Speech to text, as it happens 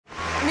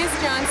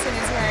Johnson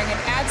is wearing an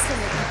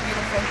absolutely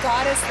beautiful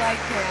goddess-like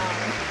gown.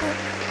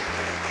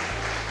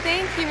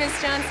 Thank you,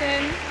 Miss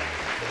Johnson.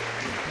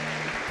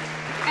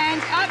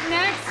 And up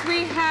next,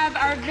 we have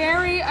our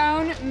very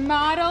own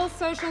model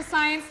social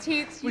science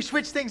teacher. We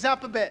switched things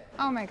up a bit.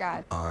 Oh my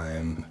God.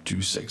 I'm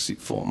too sexy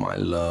for my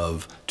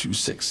love, too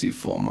sexy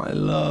for my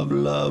love,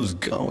 love's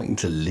going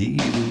to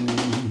leave.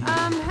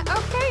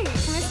 Okay,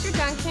 Mr.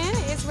 Duncan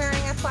is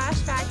wearing a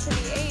flashback to the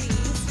 80s.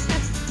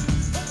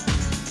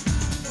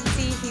 You can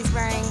see he's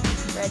wearing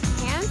red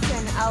pants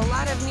and a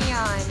lot of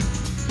neon.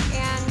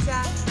 And,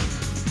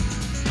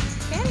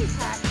 fanny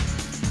pack.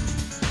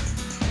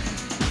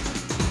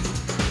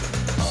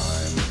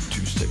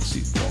 Too sexy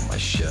for my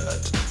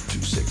shirt,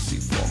 too sexy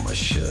for my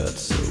shirt,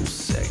 so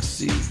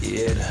sexy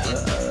it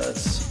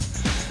hurts.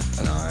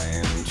 And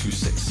I'm too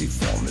sexy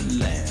for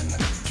Milan,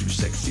 too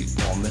sexy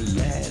for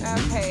Milan,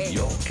 Okay. New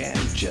York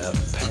and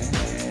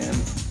Japan.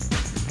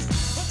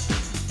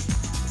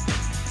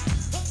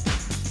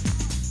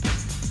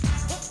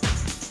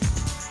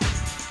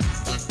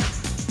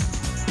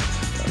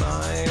 And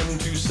I'm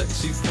too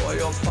sexy for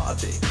your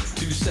party,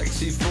 too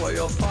sexy for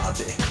your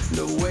party.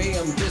 No way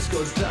I'm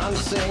disco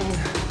dancing.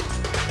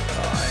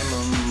 I'm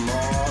a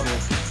model,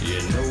 you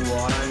know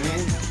what I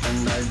mean.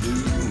 And I do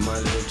my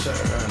little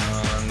turn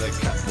on the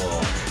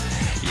catwalk.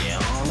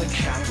 Yeah, on the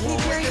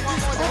catwalk. Jerry,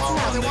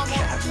 On the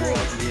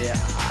catwalk, yeah,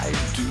 I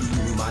do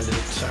my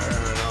little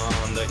turn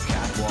on the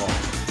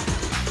catwalk.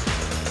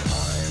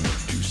 I'm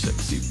too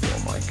sexy for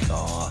my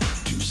car,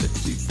 too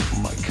sexy for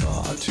my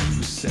car,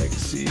 too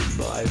sexy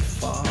by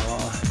far.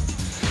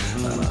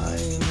 And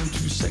I'm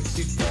too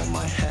sexy for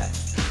my hat,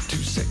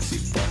 too sexy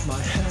for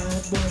my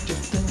hat. What do you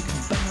think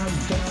about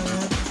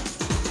that?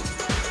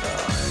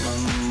 I'm a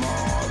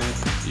model,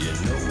 you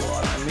know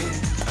what I mean.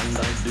 And I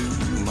do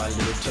my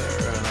little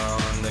turn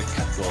on the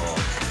catwalk.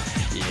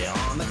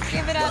 Yeah, on the catwalk.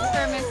 Give it up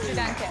for Mr.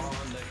 Duncan.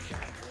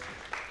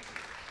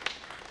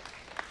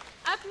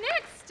 Up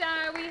next,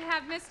 we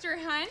have Mr.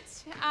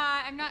 Hunt.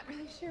 I'm not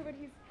really sure what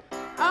he's...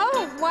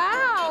 Oh,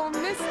 wow,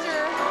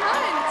 Mr.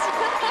 Hunt.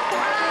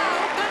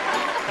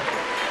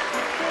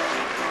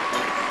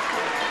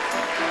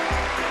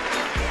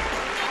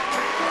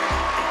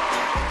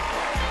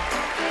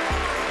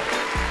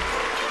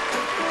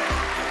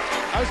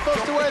 I was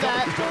supposed to wear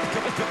that.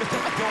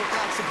 Don't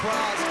act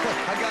surprised.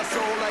 I got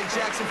soul like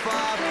Jackson 5.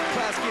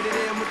 Class, get it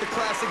in with the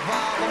classic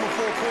vibe. I'm a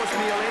full-course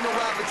meal, ain't no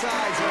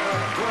appetizer.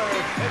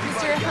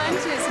 Mr.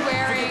 Hunt is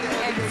wearing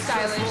a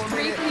stylish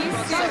three-piece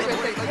suit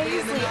with a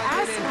paisley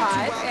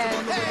ascot.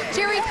 And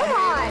Jerry, come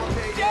on.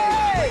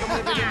 Yay!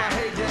 I'm living in my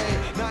heyday.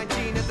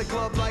 19 at the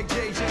club like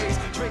JJ's.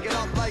 Drink it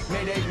up like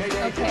Mayday,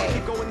 Mayday. Okay.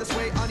 Keep going this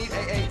way, I need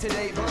AA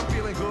today. But I'm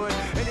feeling good,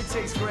 and it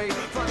tastes great.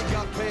 Finally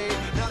got paid,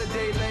 not a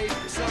day late.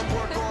 Some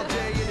work all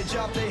day in a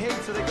job they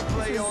hate, so they can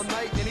play all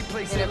night any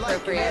place they like.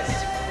 Inappropriate.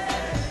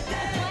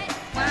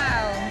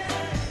 Wow.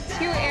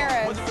 Two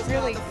eras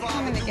really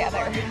coming together.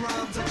 I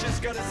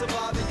just gotta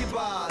survive and get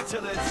by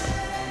till it's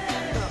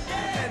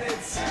and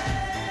it's.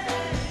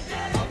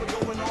 I've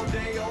been going all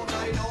day, all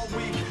night, all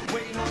week,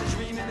 waiting on a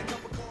dream in a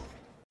cup of coffee.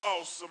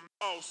 Awesome,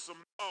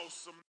 awesome,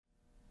 awesome.